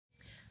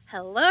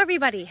Hello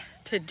everybody.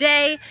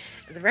 Today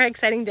is a very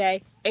exciting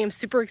day. I am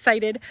super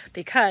excited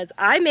because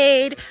I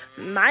made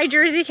my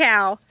Jersey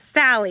cow,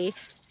 Sally,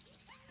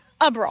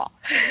 a bra.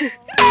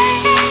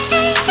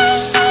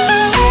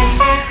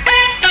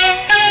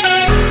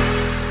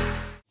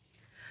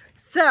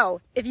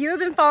 So, if you have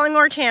been following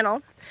our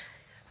channel,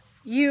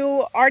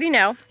 you already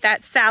know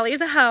that Sally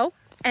is a hoe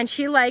and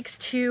she likes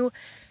to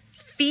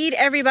feed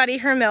everybody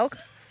her milk.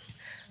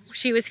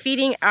 She was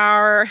feeding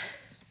our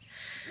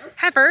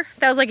heifer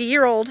that was like a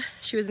year old.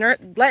 She was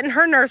letting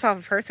her nurse off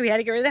of her, so we had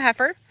to get rid of the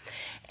heifer.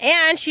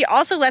 And she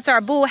also lets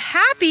our bull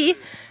Happy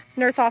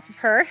nurse off of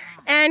her,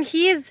 and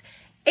he is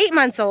 8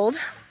 months old.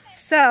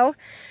 So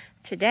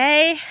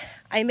today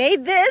I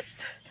made this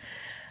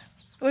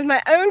with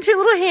my own two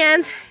little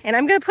hands, and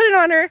I'm gonna put it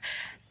on her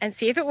and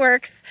see if it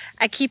works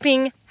at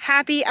keeping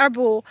Happy, our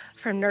bull,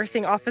 from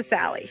nursing off of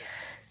Sally.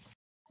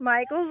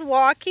 Michael's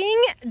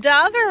walking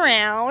Dove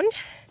around.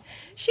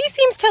 She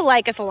seems to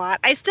like us a lot.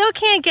 I still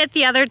can't get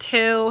the other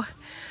two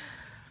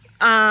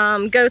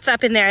goats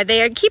up in there.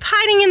 They keep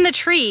hiding in the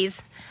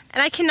trees,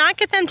 and I cannot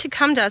get them to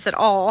come to us at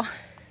all.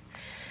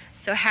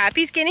 So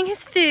Happy's getting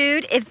his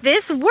food. If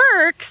this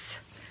works,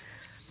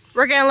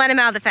 we're gonna let him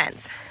out of the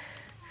fence.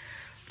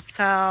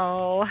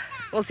 So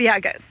we'll see how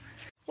it goes.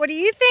 What do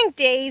you think,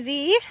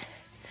 Daisy?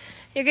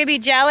 You're gonna be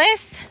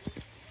jealous?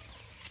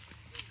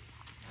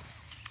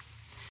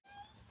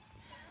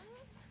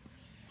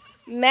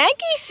 Maggie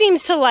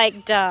seems to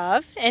like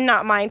Dove and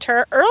not mind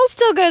her. Earl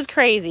still goes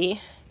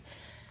crazy.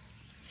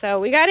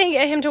 So we gotta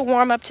get him to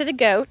warm up to the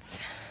goats.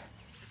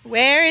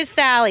 Where is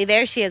Sally?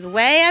 There she is,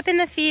 way up in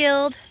the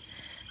field.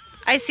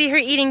 I see her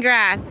eating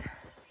grass.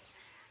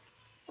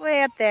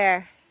 Way up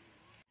there.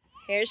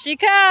 Here she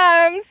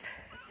comes.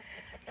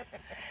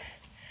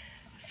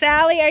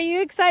 Sally, are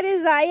you excited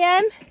as I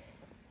am?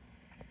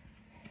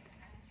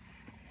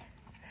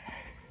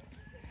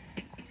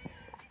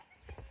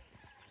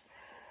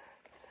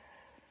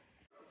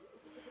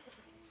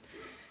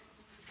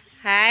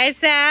 Hi,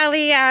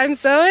 Sally. I'm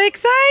so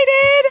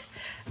excited.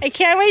 I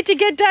can't wait to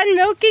get done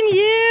milking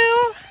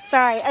you.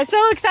 Sorry, I'm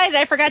so excited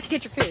I forgot to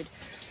get your food.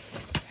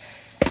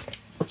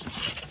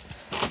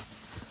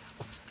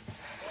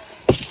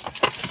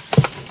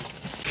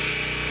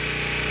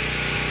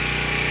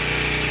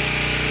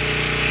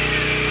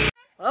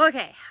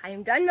 Okay, I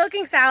am done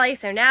milking Sally,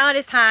 so now it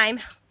is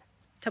time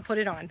to put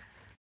it on.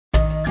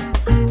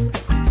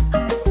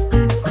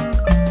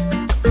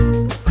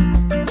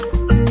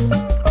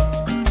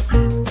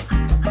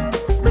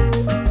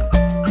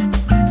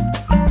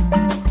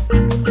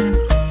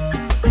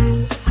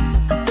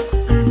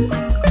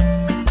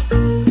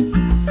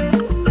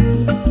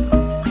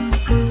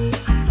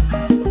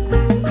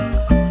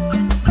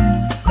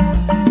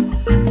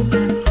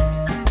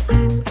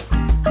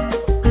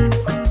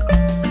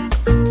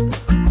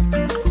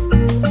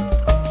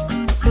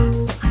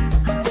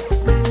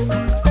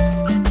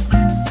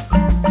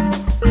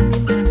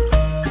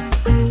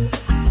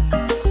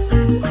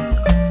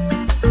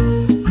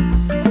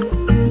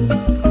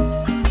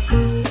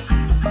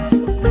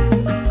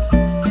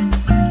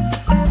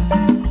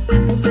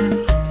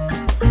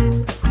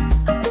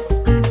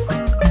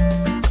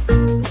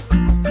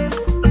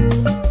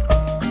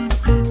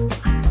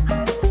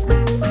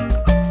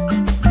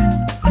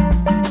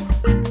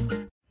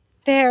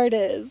 There it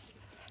is.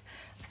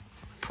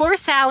 Poor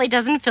Sally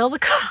doesn't fill the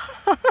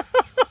cup.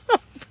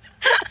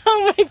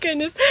 Oh my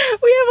goodness.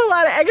 We have a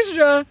lot of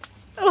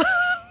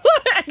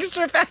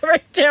extra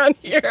fabric down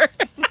here.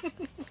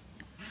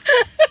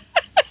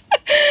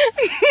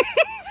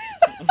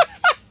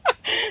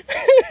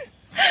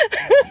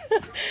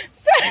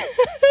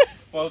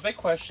 Well, the big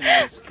question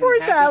is, poor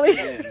Sally.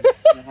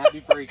 Can Happy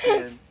break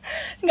in?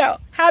 No,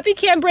 Happy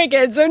can't break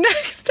in. So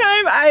next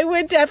time I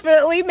would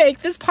definitely make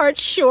this part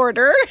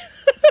shorter.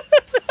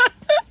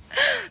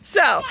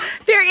 So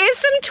there is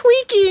some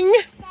tweaking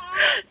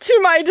to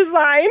my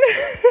design.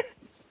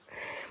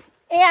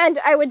 And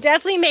I would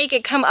definitely make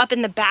it come up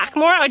in the back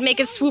more. I would make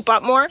it swoop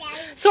up more.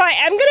 So I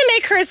am gonna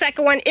make her a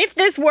second one if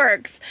this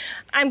works.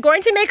 I'm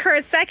going to make her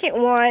a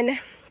second one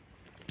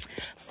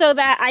so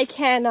that I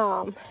can,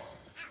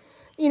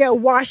 you know,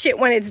 wash it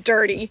when it's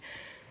dirty.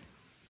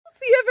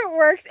 See if it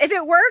works. If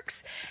it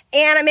works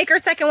and I make her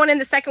a second one and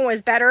the second one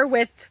is better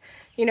with,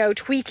 you know,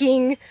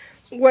 tweaking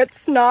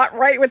what's not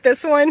right with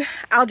this one,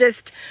 I'll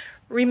just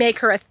remake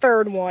her a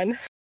third one.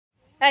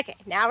 Okay,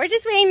 now we're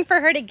just waiting for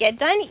her to get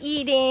done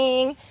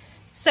eating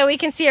so we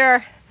can see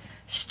her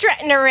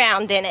strutting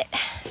around in it.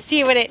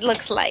 See what it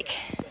looks like.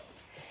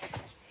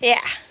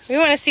 Yeah, we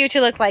want to see what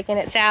you look like in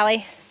it,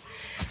 Sally.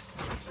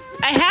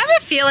 I have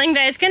a feeling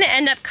that it's going to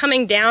end up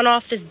coming down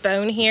off this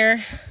bone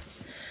here.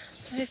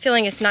 I have a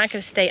feeling it's not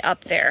going to stay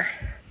up there.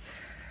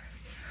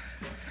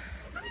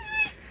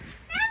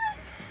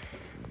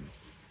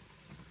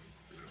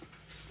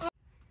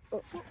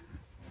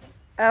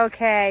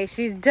 Okay,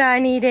 she's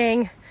done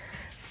eating.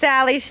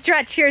 Sally,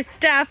 stretch your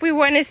stuff. We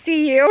want to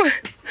see you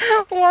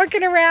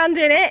walking around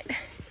in it.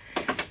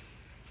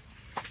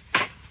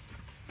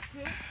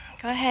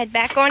 Go ahead,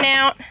 back on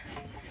out.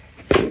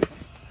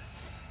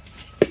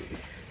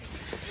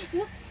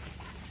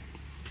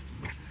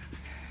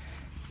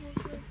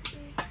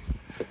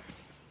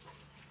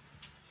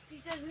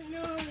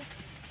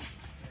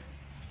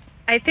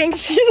 I think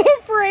she's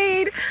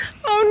afraid.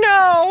 Oh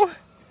no.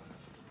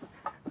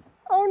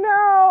 Oh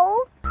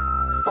no.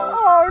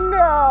 Oh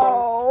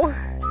no.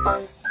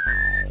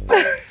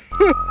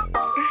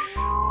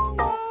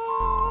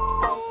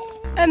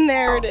 And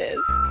there it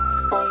is.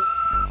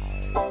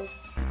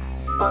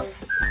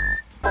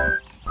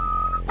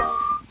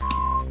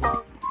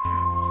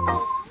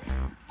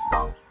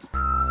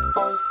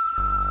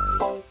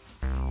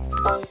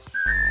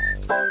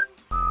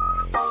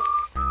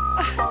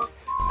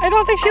 I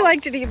don't think she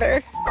liked it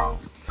either.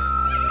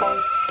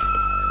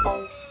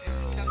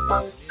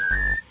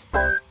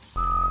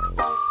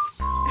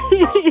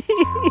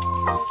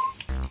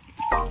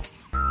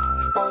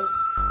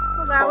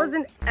 Well, that was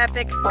an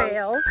epic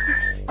fail.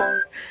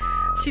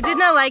 She did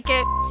not like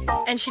it,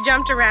 and she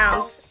jumped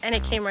around, and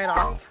it came right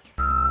off.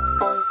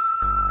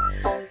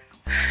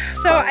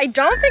 So I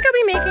don't think I'll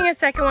be making a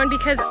second one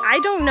because I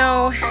don't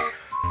know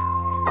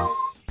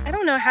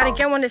how to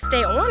get one to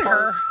stay on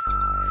her.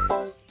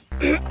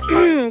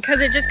 Because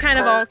it just kind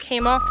of all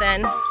came off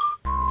then.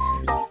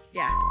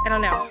 Yeah, I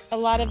don't know. A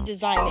lot of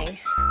designing.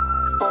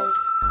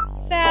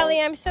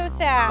 Sally, I'm so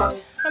sad.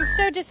 I'm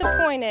so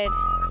disappointed.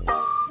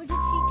 What did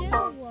she do?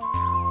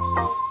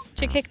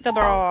 She kicked the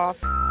bra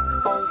off.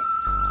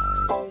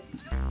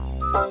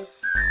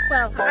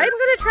 Well, I'm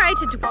gonna try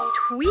to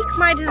tweak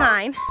my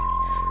design.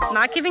 I'm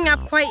not giving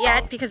up quite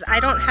yet because I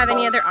don't have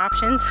any other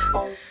options.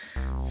 So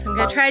I'm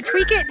gonna try to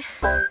tweak it,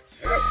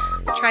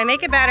 try and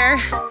make it better,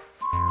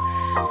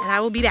 and I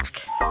will be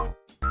back.